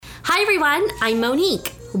Hi everyone, I'm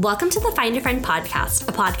Monique. Welcome to the Find a Friend podcast,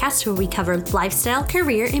 a podcast where we cover lifestyle,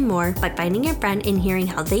 career, and more by finding a friend and hearing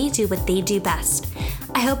how they do what they do best.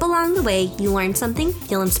 I hope along the way you learn something,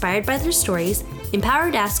 feel inspired by their stories,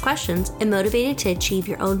 empowered to ask questions, and motivated to achieve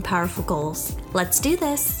your own powerful goals. Let's do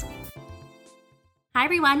this. Hi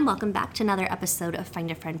everyone, welcome back to another episode of Find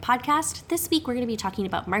a Friend podcast. This week we're going to be talking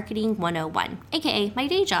about Marketing 101, aka my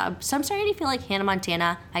day job. So I'm starting to feel like Hannah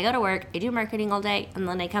Montana. I go to work, I do marketing all day, and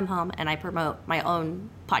then I come home and I promote my own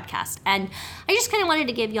podcast. And I just kind of wanted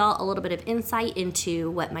to give y'all a little bit of insight into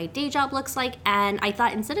what my day job looks like. And I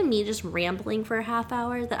thought instead of me just rambling for a half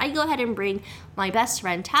hour, that I'd go ahead and bring my best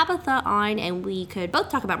friend Tabitha on and we could both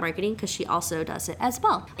talk about marketing because she also does it as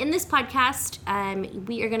well. In this podcast,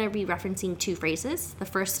 we are going to be referencing two phrases. The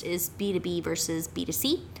first is B2B versus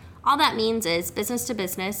B2C. All that means is business to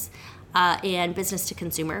business and business to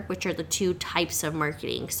consumer, which are the two types of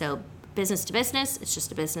marketing. So business to business, it's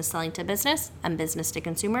just a business selling to business, and business to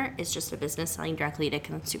consumer is just a business selling directly to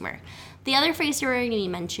consumer. The other phrase we're going to be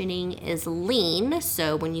mentioning is lean.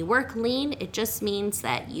 So when you work lean, it just means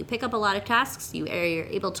that you pick up a lot of tasks. You're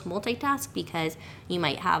able to multitask because you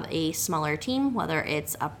might have a smaller team, whether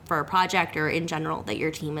it's for a project or in general that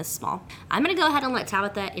your team is small. I'm going to go ahead and let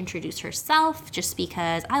Tabitha introduce herself just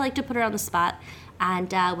because I like to put her on the spot.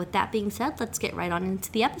 And with that being said, let's get right on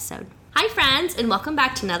into the episode. Hi friends, and welcome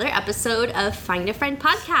back to another episode of Find a Friend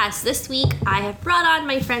podcast. This week I have brought on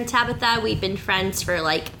my friend Tabitha. We've been friends for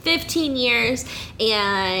like 15 years,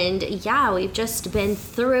 and yeah, we've just been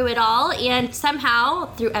through it all, and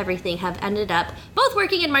somehow through everything have ended up both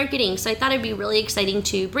working in marketing. So I thought it'd be really exciting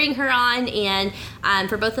to bring her on and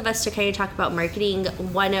for both of us to kind of talk about Marketing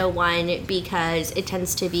 101 because it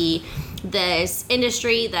tends to be this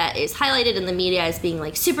industry that is highlighted in the media as being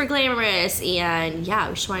like super glamorous, and yeah,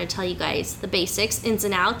 we just want to tell you guys the basics, ins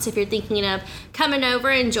and outs, if you're thinking of coming over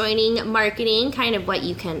and joining marketing, kind of what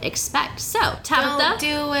you can expect. So, Tabitha. Don't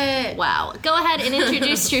do it. Wow. Go ahead and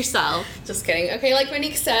introduce yourself. Just kidding. Okay, like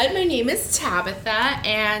Monique said, my name is Tabitha,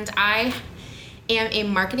 and I am a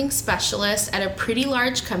marketing specialist at a pretty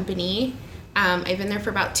large company. I've been there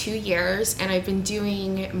for about 2 years, and I've been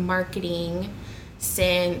doing marketing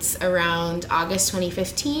since around August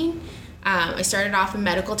 2015. I started off in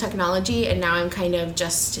medical technology, and now I'm kind of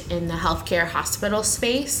just in the healthcare hospital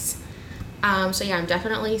space. So yeah, I'm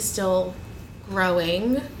definitely still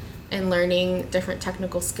growing and learning different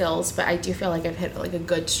technical skills, but I do feel like I've hit like a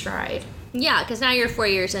good stride. Yeah, because now you're 4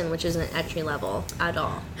 years in, which isn't entry level at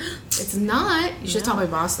all. It's not. You should tell my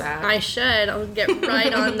boss that. I should. I'll get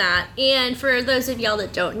right on that. And for those of y'all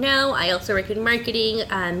that don't know, I also work in marketing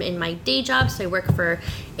in my day job. So I work for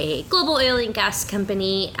a global oil and gas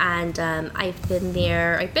company, and I've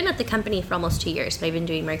been at the company for almost 2 years, but I've been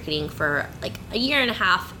doing marketing for like a year and a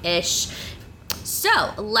half-ish.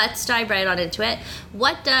 So let's dive right on into it.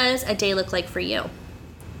 What does a day look like for you?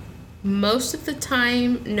 Most of the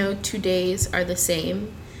time, no 2 days are the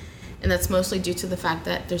same, and that's mostly due to the fact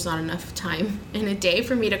that there's not enough time in a day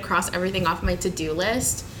for me to cross everything off my to-do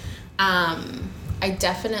list. I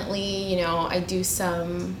definitely, I do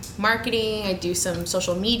some marketing, I do some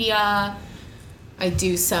social media, I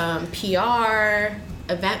do some PR,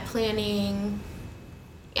 event planning,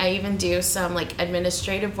 I even do some like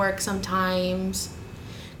administrative work sometimes,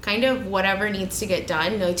 kind of whatever needs to get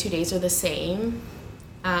done. No 2 days are the same.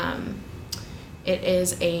 It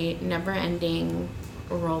is a never-ending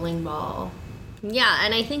rolling ball. Yeah,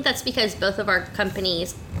 and I think that's because both of our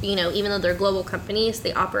companies, even though they're global companies,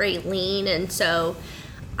 they operate lean, and so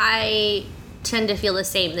I tend to feel the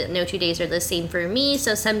same, that no 2 days are the same for me.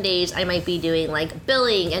 So some days I might be doing like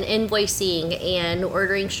billing and invoicing and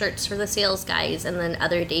ordering shirts for the sales guys, and then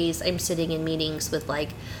other days I'm sitting in meetings with like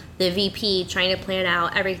the VP trying to plan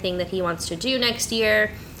out everything that he wants to do next year.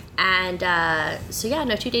 And so yeah,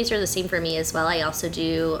 no 2 days are the same for me as well. I also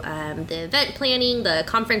do the event planning, the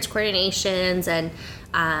conference coordinations, and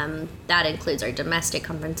that includes our domestic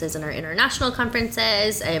conferences and our international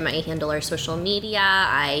conferences. I handle our social media.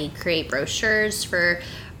 I create brochures for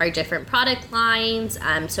our different product lines.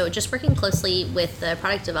 So just working closely with the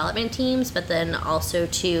product development teams, but then also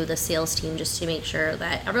to the sales team just to make sure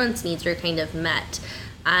that everyone's needs are kind of met.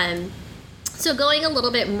 So going a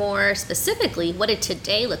little bit more specifically, what did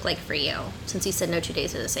today look like for you, since you said no 2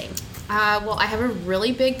 days are the same? Well, I have a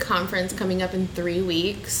really big conference coming up in 3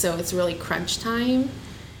 weeks, so it's really crunch time.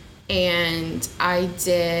 And I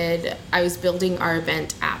was building our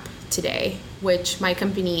event app today, which my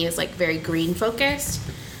company is like very green focused.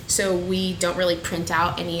 So we don't really print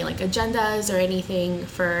out any like agendas or anything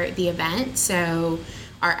for the event. So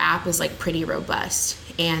our app is like pretty robust.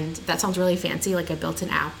 And that sounds really fancy, like a built-in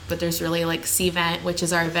app, but there's really like Cvent, which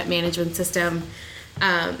is our event management system,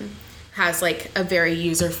 has like a very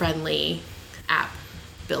user-friendly app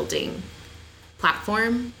building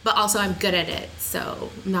platform, but also I'm good at it, so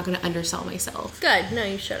I'm not going to undersell myself. Good. No,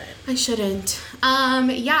 you shouldn't. I shouldn't.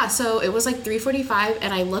 Yeah, so it was like 3:45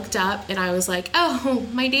 and I looked up and I was like, oh,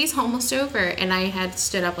 my day's almost over, and I had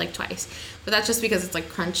stood up like twice. But that's just because it's like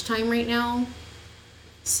crunch time right now.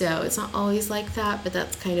 So it's not always like that, but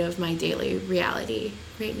that's kind of my daily reality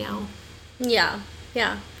right now.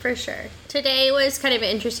 Yeah, for sure. Today was kind of an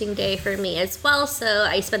interesting day for me as well. So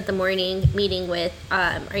I spent the morning meeting with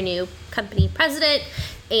our new company president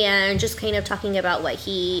and just kind of talking about what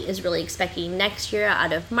he is really expecting next year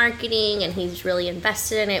out of marketing, and he's really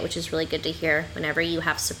invested in it, which is really good to hear whenever you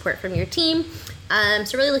have support from your team.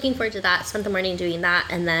 So really looking forward to that. Spent the morning doing that,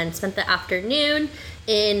 and then spent the afternoon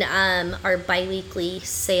in our bi-weekly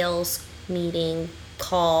sales meeting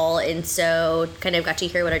call, and so kind of got to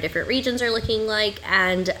hear what our different regions are looking like,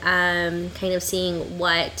 and kind of seeing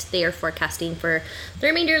what they are forecasting for the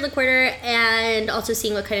remainder of the quarter, and also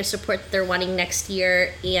seeing what kind of support they're wanting next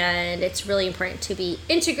year. And it's really important to be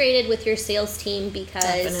integrated with your sales team, because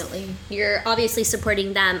Definitely. You're obviously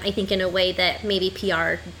supporting them, I think, in a way that maybe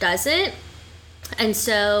PR doesn't. And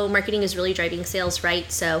so marketing is really driving sales,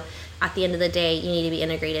 right? So at the end of the day, you need to be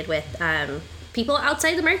integrated with people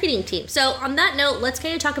outside the marketing team. So on that note, let's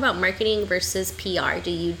kind of talk about marketing versus PR. Do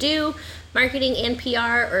you do marketing and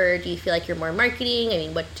PR, or do you feel like you're more marketing? I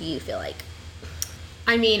mean, what do you feel like?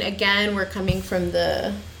 I mean, again, we're coming from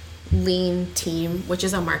the lean team, which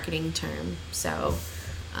is a marketing term. So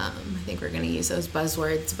I think we're going to use those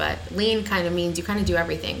buzzwords, but lean kind of means you kind of do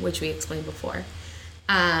everything, which we explained before.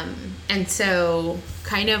 And so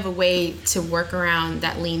kind of a way to work around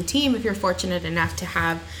that lean team, if you're fortunate enough to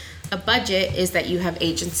have a budget, is that you have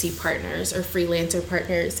agency partners or freelancer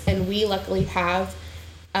partners. And we luckily have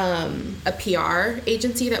a PR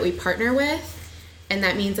agency that we partner with. And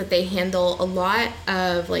that means that they handle a lot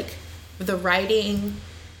of like the writing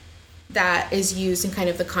that is used in kind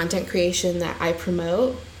of the content creation that I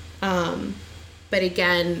promote. But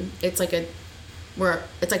again, it's like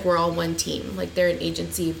we're all one team. Like they're an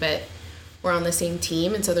agency, but we're on the same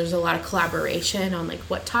team, and so there's a lot of collaboration on like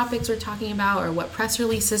what topics we're talking about or what press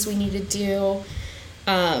releases we need to do,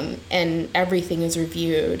 and everything is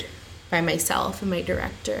reviewed by myself and my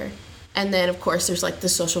director. And then of course there's like the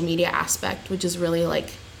social media aspect, which is really like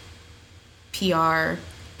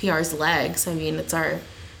PR's legs. I mean, it's our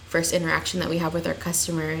first interaction that we have with our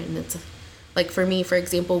customer, and it's like, for me, for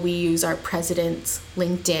example, we use our president's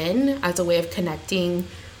LinkedIn as a way of connecting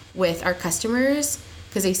with our customers,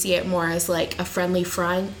 because they see it more as like a friendly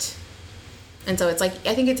front. And so it's like,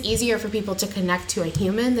 I think it's easier for people to connect to a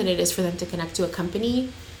human than it is for them to connect to a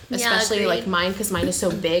company, especially like mine, because mine is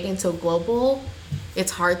so big and so global.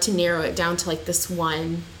 It's hard to narrow it down to like this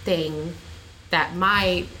one thing that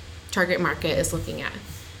my target market is looking at.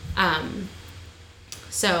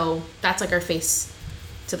 So that's like our face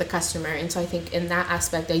to the customer. And so I think in that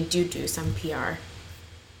aspect, I do some PR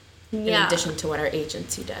in addition to what our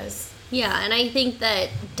agency does. Yeah, and I think that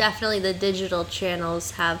definitely the digital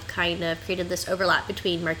channels have kind of created this overlap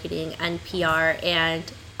between marketing and PR, and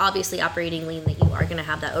obviously operating lean, that you are going to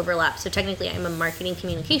have that overlap. So technically I'm a marketing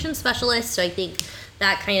communication specialist, so I think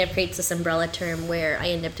that kind of creates this umbrella term where I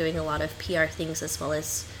end up doing a lot of PR things as well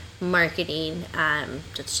as marketing.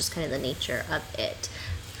 That's just kind of the nature of it.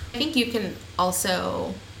 I think you can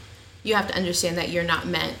also, you have to understand that you're not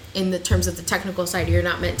meant, in the terms of the technical side, you're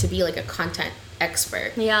not meant to be like a content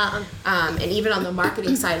expert. Yeah. And even on the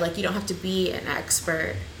marketing side, like you don't have to be an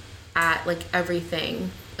expert at like everything,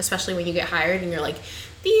 especially when you get hired and you're like,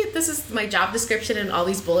 this is my job description and all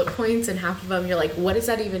these bullet points, and half of them you're like, what does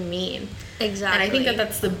that even mean? Exactly. And I think that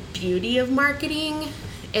that's the beauty of marketing,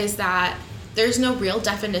 is that there's no real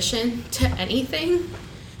definition to anything,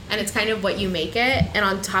 and it's kind of what you make it. And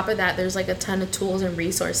on top of that, there's like a ton of tools and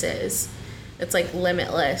resources. It's like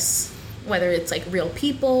limitless, whether it's like real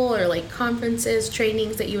people or like conferences,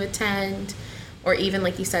 trainings that you attend, or even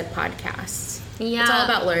like you said, podcasts. Yeah. It's all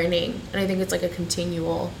about learning, and I think it's like a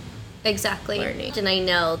continual exactly learning. And I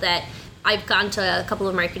know that I've gone to a couple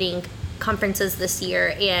of marketing conferences this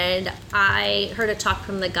year, and I heard a talk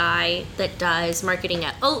from the guy that does marketing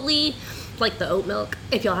at Oatly, like the oat milk,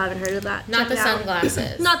 if y'all haven't heard of that. Not the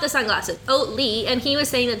sunglasses. Not the sunglasses. Oatly. And he was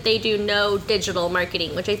saying that they do no digital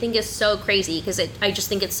marketing, which I think is so crazy, because I just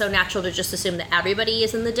think it's so natural to just assume that everybody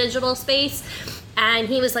is in the digital space. And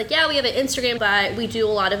he was like, yeah, we have an Instagram, but we do a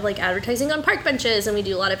lot of like advertising on park benches, and we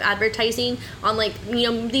do a lot of advertising on like,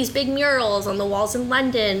 you know, these big murals on the walls in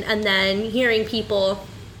London, and then hearing people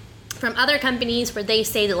from other companies where they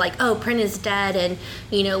say that like, oh, print is dead, and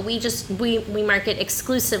you know, we market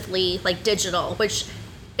exclusively like digital, which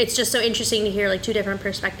it's just so interesting to hear like two different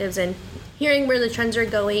perspectives and hearing where the trends are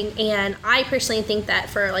going. And I personally think that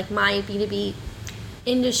for like my B2B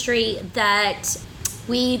industry that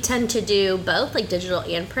we tend to do both like digital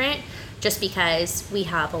and print, just because we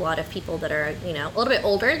have a lot of people that are, you know, a little bit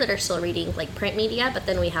older that are still reading like print media, but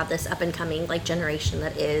then we have this up and coming like generation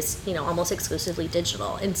that is, you know, almost exclusively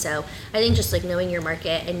digital. And so I think just like knowing your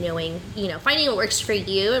market and knowing, you know, finding what works for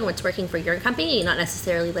you and what's working for your company, not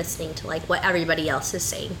necessarily listening to like what everybody else is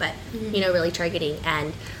saying, but, you know, really targeting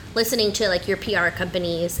and listening to like your PR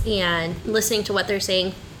companies and listening to what they're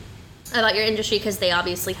saying about your industry, because they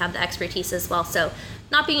obviously have the expertise as well. So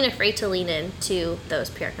not being afraid to lean into those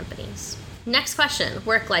PR companies. Next question,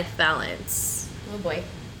 work-life balance. Oh boy.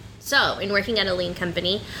 So in working at a lean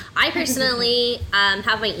company, I personally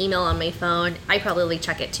have my email on my phone. I probably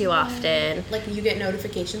check it too often. Like you get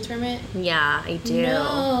notifications from it? Yeah, I do.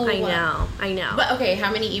 No. I know. But okay,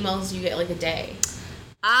 how many emails do you get like a day?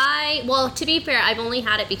 Well, to be fair, I've only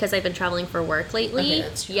had it because I've been traveling for work lately. Okay,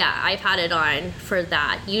 that's true. Yeah, I've had it on for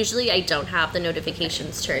that. Usually I don't have the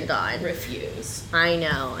notifications turned on. Refuse. I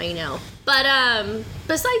know. But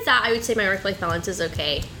besides that, I would say my work-life balance is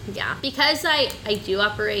okay. Yeah, because I do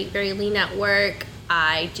operate very lean at work.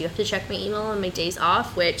 I do have to check my email on my days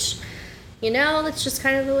off, which, you know, that's just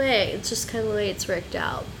kind of the way. It's just kind of the way it's worked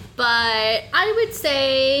out. But I would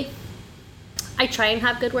say I try and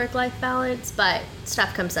have good work-life balance, but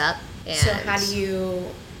stuff comes up. And So how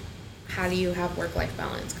do you have work-life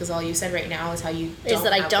balance? Because all you said right now is how you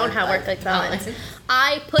I don't have work-life balance.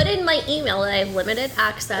 I put in my email that I have limited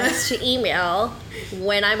access to email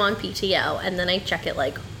when I'm on PTO, and then I check it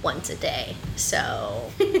like once a day. So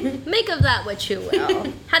make of that what you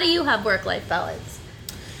will. How do you have work-life balance?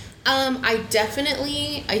 I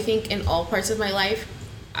think in all parts of my life,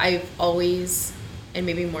 I've always, and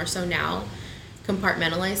maybe more so now,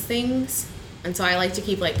 compartmentalize things. And so I like to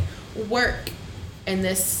keep like work in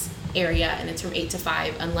this area, and it's from 8 to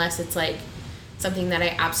 5, unless it's like something that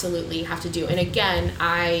I absolutely have to do. And again,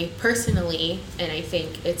 I personally, and I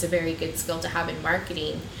think it's a very good skill to have in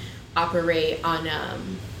marketing, operate on a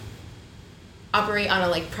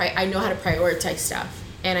like I know how to prioritize stuff,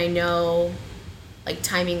 and I know like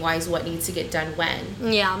timing wise what needs to get done when.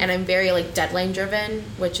 Yeah. And I'm very like deadline driven,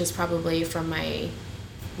 which is probably from my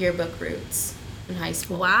yearbook roots in high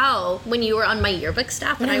school. Wow. When you were on my yearbook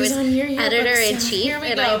staff, When and I was on your yearbook editor-in-chief, staff.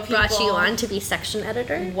 and I brought you on to be section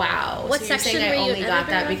editor. Wow. What so you're section saying were I you only got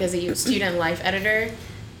editor that on? because of you, student life editor?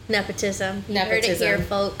 Nepotism. You heard it here,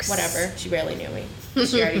 folks. Whatever. She barely knew me.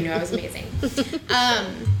 She already knew I was amazing.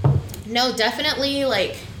 No, definitely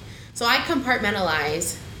like, so I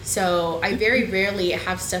compartmentalize. So I very rarely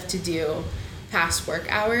have stuff to do past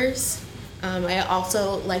work hours. I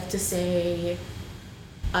also like to say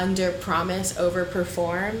under promise, over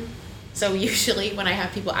perform. So usually when I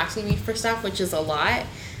have people asking me for stuff, which is a lot,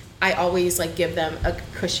 I always like give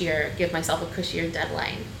myself a cushier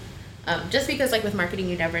deadline. Just because like with marketing,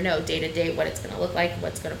 you never know day to day what it's going to look like,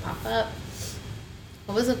 what's going to pop up.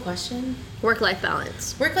 What was the question? Work-life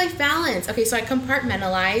balance. Work-life balance. Okay, so I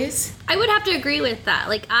compartmentalize. I would have to agree with that.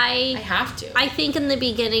 Like I have to. I think in the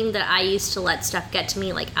beginning that I used to let stuff get to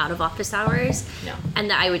me like out of office hours. No. And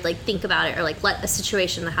that I would like think about it, or like let a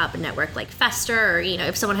situation that happened at work like fester, or you know,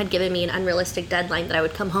 if someone had given me an unrealistic deadline, that I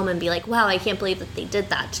would come home and be like, wow, I can't believe that they did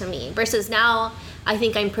that to me. Versus now I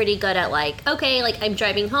think I'm pretty good at like, okay, like I'm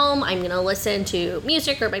driving home, I'm gonna listen to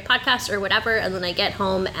music or my podcast or whatever, and then I get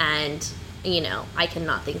home and, you know, I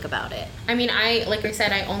cannot think about it. I mean, like I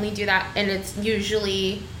said, I only do that, and it's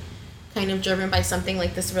usually kind of driven by something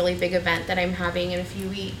like this really big event that I'm having in a few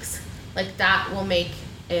weeks. Like that will make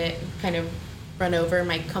it kind of run over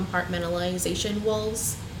my compartmentalization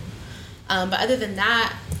walls. But other than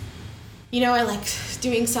that, you know, I like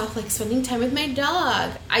doing stuff like spending time with my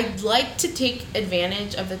dog. I'd like to take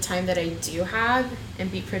advantage of the time that I do have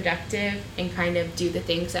and be productive and kind of do the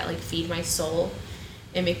things that like feed my soul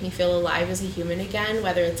and make me feel alive as a human again,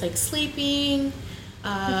 whether it's like sleeping,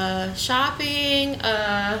 shopping,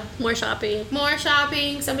 More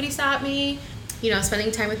shopping, somebody stop me, you know,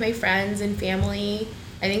 spending time with my friends and family.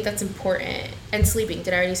 I think that's important. And sleeping.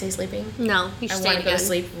 Did I already say sleeping? No, you I should want to go to again.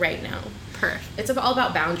 sleep right now. Perfect. It's all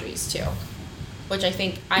about boundaries too, which I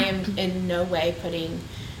think I am in no way putting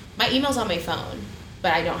my emails on my phone,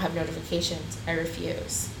 but I don't have notifications. I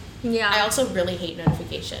refuse. Yeah. I also really hate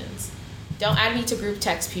notifications. Don't add me to group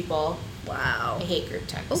text, people. Wow. I hate group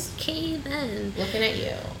text. Okay then. Looking at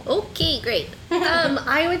you. Okay, great.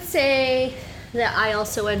 I would say that I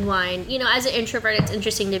also unwind. You know, as an introvert, it's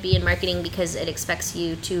interesting to be in marketing because it expects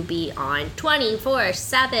you to be on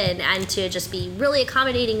 24/7 and to just be really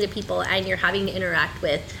accommodating to people, and you're having to interact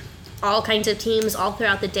with all kinds of teams all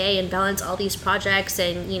throughout the day and balance all these projects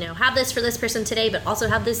and, you know, have this for this person today, but also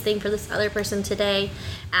have this thing for this other person today.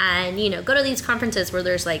 And, you know, go to these conferences where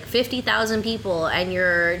there's like 50,000 people and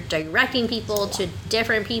you're directing people to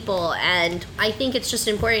different people. And I think it's just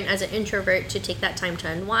important as an introvert to take that time to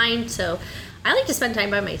unwind. So I like to spend time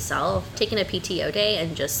by myself, taking a PTO day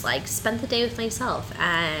and just like spend the day with myself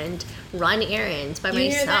and run errands by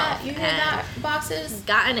myself. You hear that, bosses?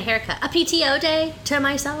 Gotten a haircut. A PTO day to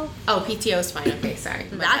myself. Oh, PTO is fine. Okay, sorry.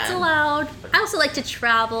 That's allowed. I also like to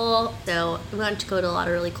travel. So I want to go to a lot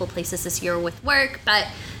of really cool places this year with work, but,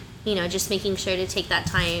 you know, just making sure to take that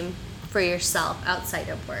time for yourself outside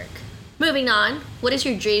of work. Moving on, what is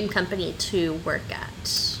your dream company to work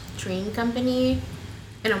at? Dream company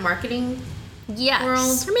in a marketing Yes.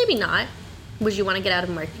 world? Or maybe not. Would you want to get out of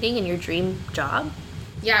marketing in your dream job?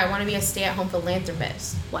 Yeah, I want to be a stay-at-home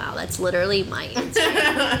philanthropist. Wow, that's literally my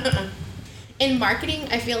answer. In marketing,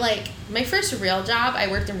 I feel like my first real job, I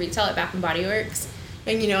worked in retail at Bath & Body Works.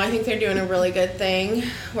 And, you know, I think they're doing a really good thing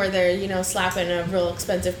where they're, you know, slapping a real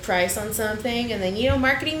expensive price on something and then, you know,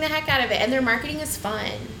 marketing the heck out of it. And their marketing is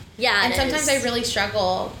fun. Yeah, And it sometimes is. I really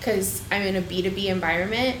struggle because I'm in a B2B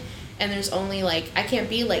environment and there's only, like, I can't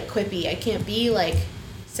be, like, quippy. I can't be, like,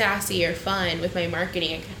 sassy or fun with my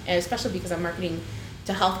marketing, and especially because I'm marketing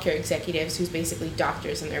to healthcare executives who's basically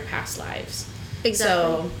doctors in their past lives. Exactly.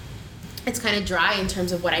 So it's kind of dry in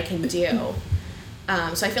terms of what I can do.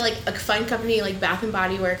 So I feel like a fun company like Bath &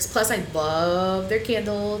 Body Works, plus I love their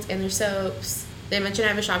candles and their soaps. Did I mention I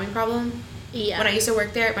have a shopping problem? Yeah. When I used to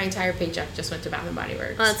work there, my entire paycheck just went to Bath & Body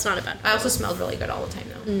Works. Oh, that's not a bad I also smelled really good all the time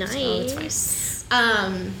though. Nice. So it's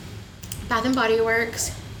fine. Bath & Body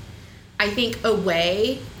Works, I think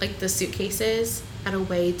Away, like the suitcases at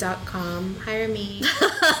away.com, hire me.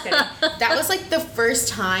 Just kidding. That was like the first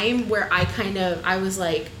time where I was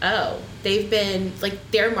like, oh, they've been,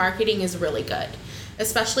 like, their marketing is really good.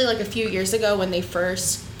 Especially like a few years ago when they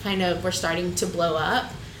first kind of were starting to blow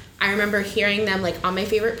up. I remember hearing them like on my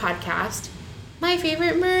favorite podcast, My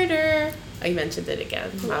Favorite Murder. I mentioned it again.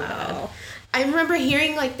 My bad. I remember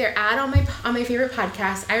hearing like their ad on my favorite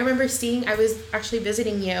podcast. I remember I was actually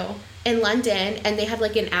visiting you in London and they had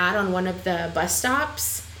like an ad on one of the bus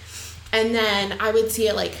stops. And then I would see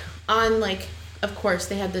it like on like, of course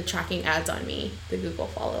they had the tracking ads on me, the Google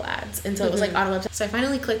follow ads. And so it was like on a website. So I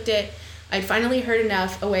finally clicked it. I'd finally heard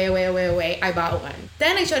enough. Away. I bought one.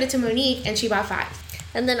 Then I showed it to Monique and she bought 5.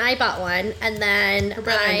 And then I bought one, and then Her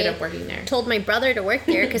brother ended up working there. Told my brother to work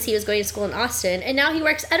there because he was going to school in Austin, and now he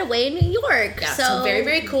works at Away in New York. Yeah, so very,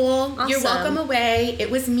 very cool. Awesome. You're welcome, Away.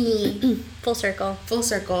 It was me. Full circle. Full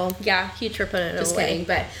circle. Yeah, huge proponent of Just Away. kidding,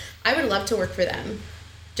 but I would love to work for them.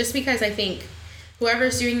 Just because I think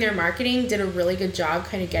whoever's doing their marketing did a really good job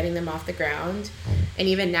kind of getting them off the ground. And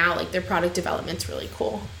even now, like, their product development's really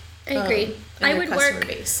cool. I agree. I would work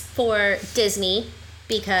for Disney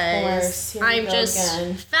because I'm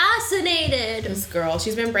just fascinated. This girl,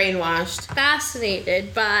 she's been brainwashed.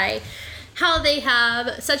 Fascinated by how they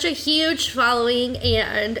have such a huge following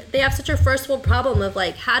and they have such a first world problem of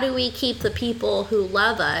like, how do we keep the people who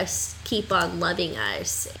love us keep on loving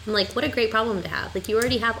us? I'm like, what a great problem to have. Like, you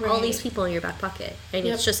already have all these people in your back pocket and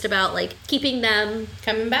it's just about like keeping them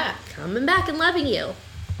coming back and loving you.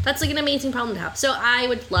 That's like an amazing problem to have. So I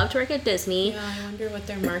would love to work at Disney. Yeah, I wonder what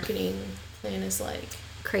their marketing plan is like.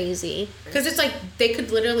 Crazy. Because it's like they could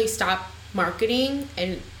literally stop marketing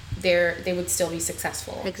and they would still be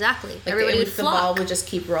successful. Exactly. Like Everybody would flock. The ball would just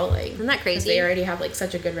keep rolling. Isn't that crazy? They already have like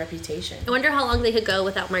such a good reputation. I wonder how long they could go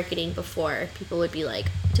without marketing before people would be like,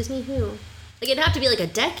 Disney who? Like, it'd have to be like a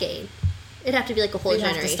decade. It'd have to be like a whole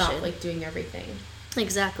generation. They'd have to stop like doing everything.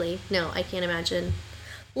 Exactly. No, I can't imagine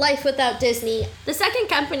life without Disney. The second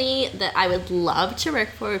company that I would love to work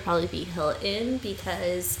for would probably be Hilton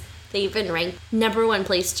because they've been ranked #1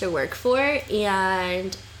 place to work for,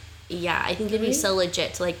 and yeah, I think it'd be so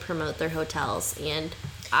legit to like promote their hotels, and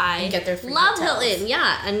I get their free love hotels. Hilton,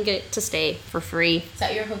 yeah, and get to stay for free. Is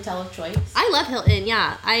that your hotel of choice? I love Hilton,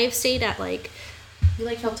 yeah. I've stayed at like, You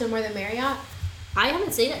like Hilton more than Marriott? I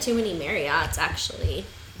haven't stayed at too many Marriotts actually.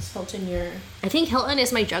 Is Hilton your I think Hilton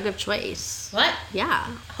is my drug of choice. what? Yeah,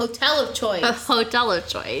 Hotel of choice. a hotel of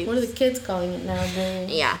choice. What are the kids calling it nowadays?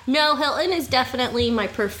 Yeah. No, Hilton is definitely my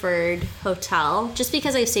preferred hotel, just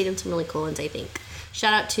because I stayed in some really cool ones, I think.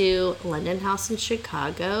 Shout out to London House in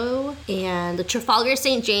Chicago and the Trafalgar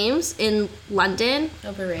St. James in London.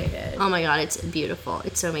 Overrated. Oh my god, it's beautiful.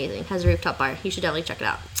 It's so amazing. Has a rooftop bar. You should definitely check it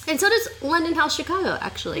out. And so does London House Chicago,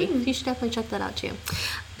 actually. You should definitely check that out too.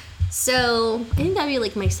 So I think that'd be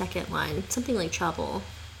like my second one. Something like travel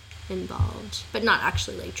involved, but not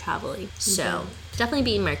actually like traveling. So definitely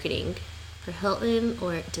be marketing for Hilton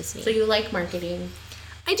or Disney. So you like marketing?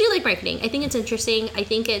 I do like marketing. I think it's interesting. I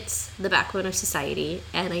think it's the backbone of society.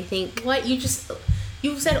 And I think... What? You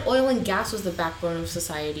said oil and gas was the backbone of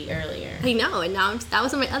society earlier. I know, and now that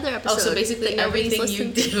was in my other episode. Oh, so basically everything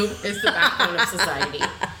you do is the backbone of society.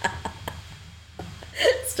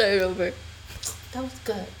 Start over. That was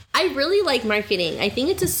good. I really like marketing. I think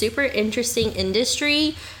it's a super interesting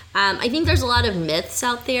industry. I think there's a lot of myths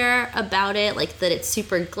out there about it, like that it's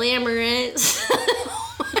super glamorous.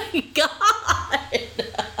 Oh my god.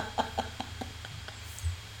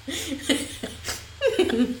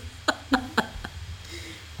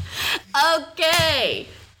 Okay,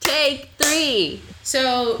 take 3.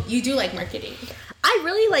 So you do like marketing? I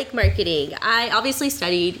really like marketing. I obviously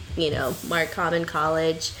studied, Marcom in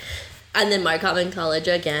college, and then Marcom in college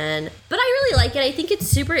again. But I really like it. I think it's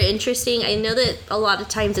super interesting. I know that a lot of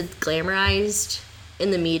times it's glamorized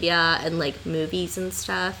in the media and like movies and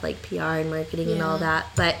stuff, like PR and marketing and all that.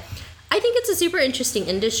 But I think it's a super interesting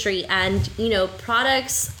industry, and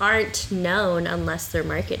products aren't known unless they're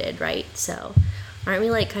marketed, right? So aren't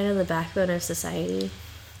we like kind of the backbone of society?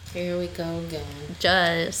 Here we go again.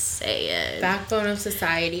 Just say it. Backbone of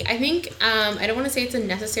society. I think, I don't want to say it's a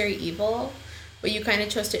necessary evil, but you kind of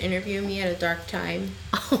chose to interview me at a dark time.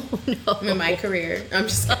 Oh, no. In my career. I'm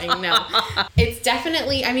just kidding. No. It's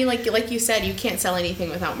definitely, I mean, like you said, you can't sell anything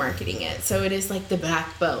without marketing it. So it is like the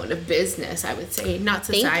backbone of business, I would say. Not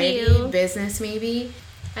society. Thank you. Business, maybe.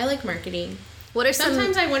 I like marketing. What are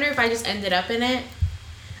Sometimes I wonder if I just ended up in it.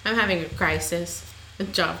 I'm having a crisis. A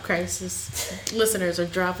job crisis. Listeners are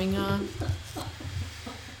dropping off.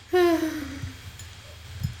 I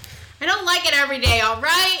don't like it every day, all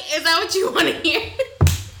right? Is that what you want to hear?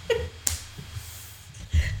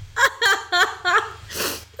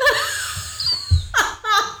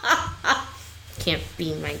 Can't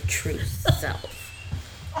be my true self.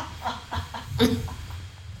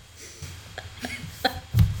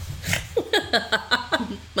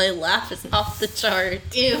 My laugh is off the chart.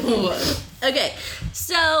 Ew. Okay,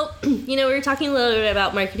 so, we were talking a little bit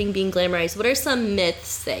about marketing being glamorized. What are some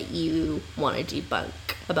myths that you want to debunk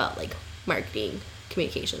about, like, marketing,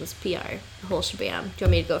 communications, PR, the whole shebang? Do you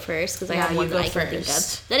want me to go first? Because I have one that I can think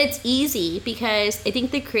of. That it's easy, because I think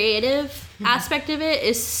the creative aspect of it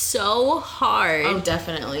is so hard. Oh,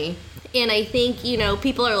 definitely. And I think,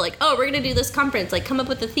 people are like, oh, we're going to do this conference, like, come up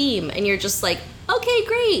with a theme. And you're just like, okay,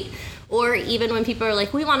 great. Or even when people are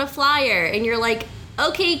like, we want a flyer. And you're like,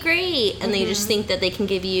 okay, great. And they just think that they can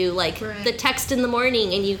give you, like, the text in the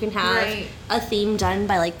morning and you can have a theme done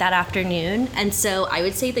by, like, that afternoon. And so I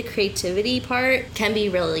would say the creativity part can be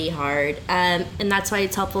really hard. And that's why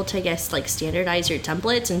it's helpful to, I guess, like, standardize your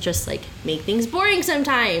templates and just, like, make things boring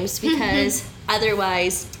sometimes, because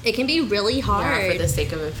otherwise it can be really hard. Yeah, for the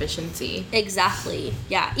sake of efficiency. Exactly.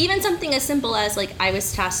 Yeah. Even something as simple as, like, I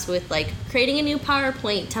was tasked with, like, creating a new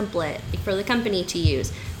PowerPoint template for the company to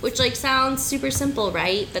use, which, like, sounds super simple,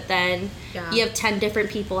 right? But then you have 10 different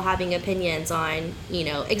people having opinions on,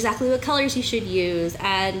 exactly what colors you should use,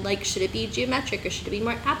 and, like, should it be geometric or should it be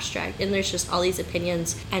more abstract? And there's just all these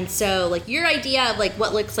opinions. And so, like, your idea of, like,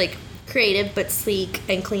 what looks like creative but sleek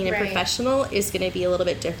and clean and professional is going to be a little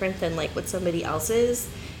bit different than, like, what somebody else's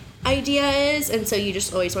idea is. And so you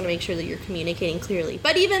just always want to make sure that you're communicating clearly.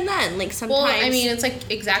 But even then, like, sometimes... Well, I mean, it's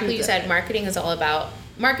like exactly you said, marketing is all about...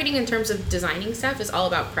 Marketing in terms of designing stuff is all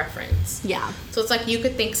about preference. Yeah. So it's like you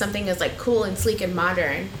could think something is, like, cool and sleek and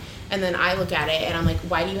modern, and then I look at it and I'm like,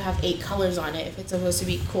 why do you have 8 colors on it if it's supposed to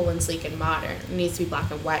be cool and sleek and modern? It needs to be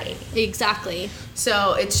black and white. Exactly.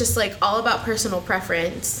 So it's just, like, all about personal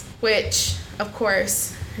preference, which, of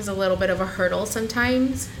course, is a little bit of a hurdle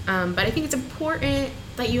sometimes. But I think it's important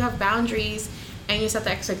that you have boundaries and you set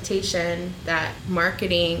the expectation that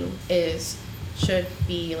marketing should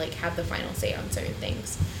be, like, have the final say on certain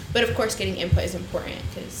things. But, of course, getting input is important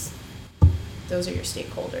because those are your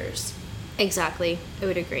stakeholders. Exactly. I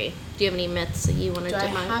would agree. Do you have any myths that you want to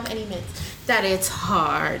debunk? Do I have any myths? That it's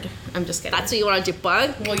hard. I'm just kidding. That's what you want to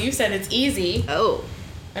debunk? Well, you said it's easy. Oh.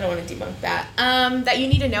 I don't want to debunk that. That you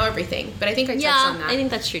need to know everything. But I think I touched on that. I think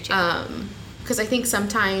that's true, too. Because I think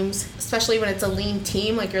sometimes, especially when it's a lean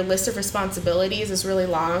team, like, your list of responsibilities is really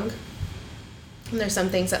long. And there's some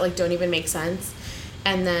things that, like, don't even make sense.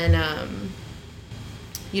 And then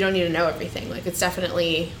you don't need to know everything. Like, it's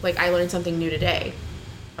definitely, like, I learned something new today.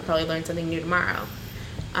 I'll probably learn something new tomorrow.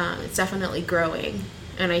 It's definitely growing.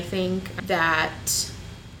 And I think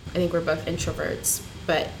we're both introverts,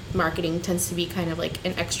 but marketing tends to be kind of like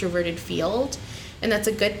an extroverted field. And that's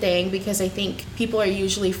a good thing, because I think people are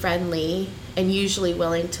usually friendly and usually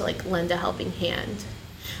willing to, like, lend a helping hand.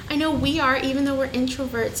 I know we are, even though we're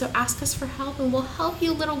introverts, so ask us for help and we'll help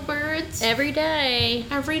you, little birds. Every day.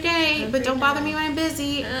 But don't bother me when I'm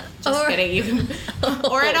busy. Just kidding. You can,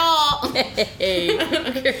 or at all.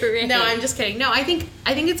 No, I'm just kidding. No, I think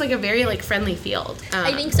it's like a very, like, friendly field.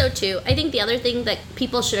 I think so too. I think the other thing that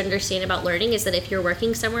people should understand about learning is that if you're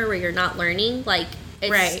working somewhere where you're not learning, like,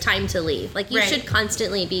 it's time to leave. Like, you should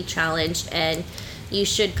constantly be challenged, and you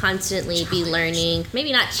should constantly be learning.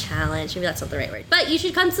 Maybe not challenge, maybe that's not the right word. But you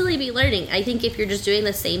should constantly be learning. I think if you're just doing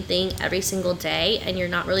the same thing every single day and you're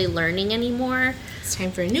not really learning anymore, it's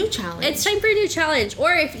time for a new challenge.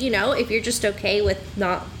 Or if you're just okay with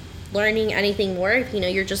not learning anything more, if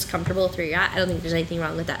you're just comfortable with where you're at, I don't think there's anything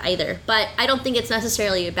wrong with that either. But I don't think it's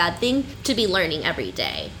necessarily a bad thing to be learning every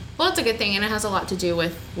day. Well, it's a good thing, and it has a lot to do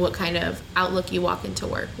with what kind of outlook you walk into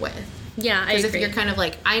work with. Yeah, I agree. Because if you're kind of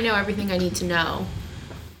like, I know everything I need to know,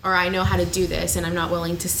 or I know how to do this, and I'm not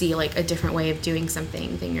willing to see, like, a different way of doing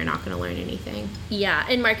something, then you're not going to learn anything. Yeah,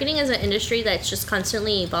 and marketing is an industry that's just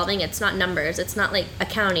constantly evolving. It's not numbers. It's not like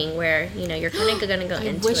accounting where, you're kind of going to go into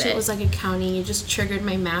it. I wish it was like accounting. You just triggered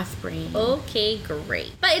my math brain. Okay,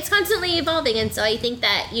 great. But it's constantly evolving, and so I think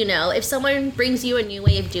that, if someone brings you a new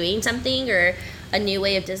way of doing something, or a new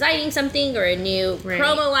way of designing something, or a new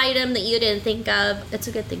promo item that you didn't think of, it's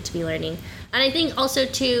a good thing to be learning. And I think also,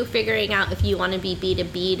 too, figuring out if you want to be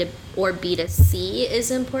B2B or B2C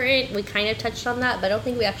is important. We kind of touched on that, but I don't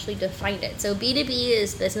think we actually defined it. So B2B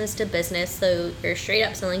is business to business. So you're straight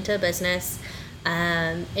up selling to a business,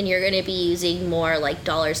 and you're going to be using more like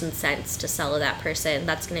dollars and cents to sell to that person.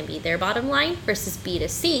 That's going to be their bottom line. Versus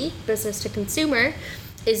B2C, business to consumer,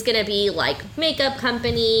 is going to be like makeup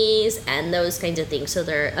companies and those kinds of things. So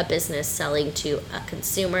they're a business selling to a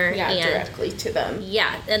consumer. Yeah, and directly to them.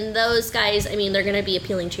 Yeah, and those guys, they're going to be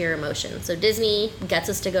appealing to your emotions. So Disney gets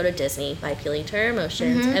us to go to Disney by appealing to our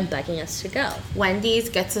emotions and begging us to go. Wendy's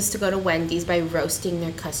gets us to go to Wendy's by roasting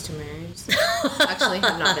their customers. Actually, I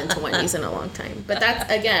have not been to Wendy's in a long time. But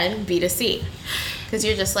that's, again, B2C. Because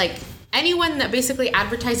you're just like, anyone that basically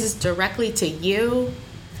advertises directly to you,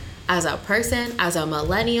 as a person, as a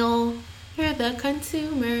millennial, you're the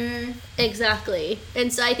consumer. Exactly.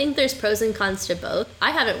 And so I think there's pros and cons to both.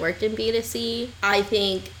 I haven't worked in B2C. I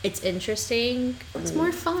think it's interesting. It's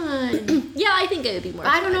more fun. Yeah, I think it would be more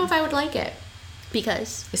fun. I don't know if I would like it.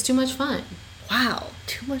 Because? It's too much fun. Wow.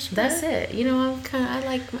 Too much fun? That's it.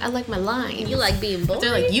 I like my lines. You like being bold?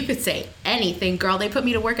 They're like, you could say anything, girl. They put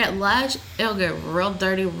me to work at Lush. It'll get real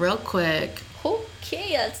dirty real quick.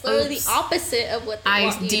 Okay, that's literally the opposite of what they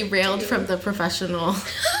want you to do. I derailed from the professional.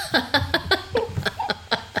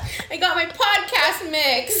 I got my podcast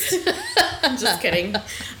mixed. I'm just kidding.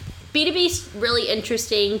 B2B is really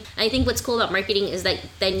interesting. I think what's cool about marketing is that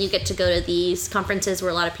then you get to go to these conferences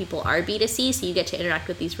where a lot of people are B2C, so you get to interact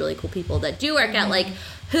with these really cool people that do work at like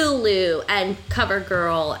Hulu and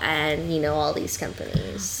CoverGirl and, all these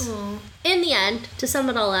companies. Aww. In the end, to sum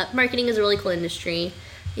it all up, marketing is a really cool industry.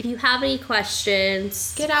 If you have any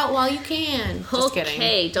questions... Get out while you can. Just kidding.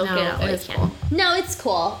 Okay, don't get out while you can. Cool. No, it's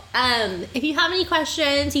cool. If you have any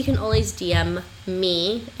questions, you can always DM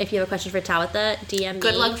me. If you have a question for Tawatha, DM me.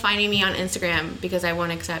 Good luck finding me on Instagram, because I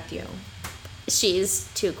won't accept you. She's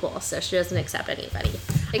too cool, so she doesn't accept anybody.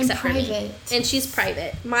 Except for me. And she's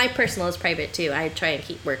private. My personal is private, too. I try and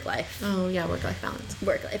keep work-life. Oh, yeah, work-life balance.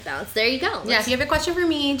 Work-life balance. There you go. Yeah, if you have a question for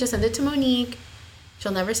me, just send it to Monique.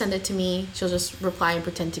 She'll never send it to me. She'll just reply and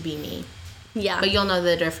pretend to be me. Yeah. But you'll know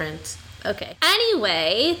the difference. Okay.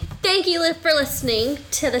 Anyway, thank you for listening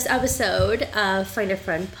to this episode of Find a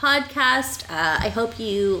Friend podcast. I hope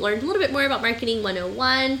you learned a little bit more about Marketing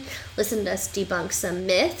 101, listened to us debunk some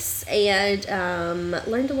myths, and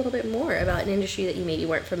learned a little bit more about an industry that you maybe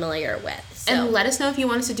weren't familiar with. So, and let us know if you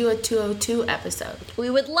want us to do a 202 episode. We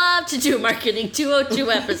would love to do a Marketing 202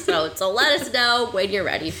 episode, so let us know when you're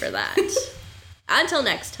ready for that. Until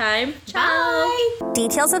next time, ciao. Bye.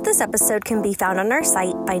 Details of this episode can be found on our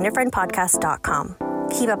site, findafriendpodcast.com.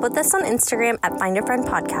 Keep up with us on Instagram at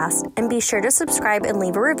findafriendpodcast, and be sure to subscribe and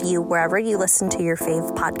leave a review wherever you listen to your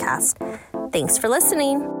fave podcast. Thanks for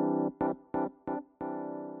listening.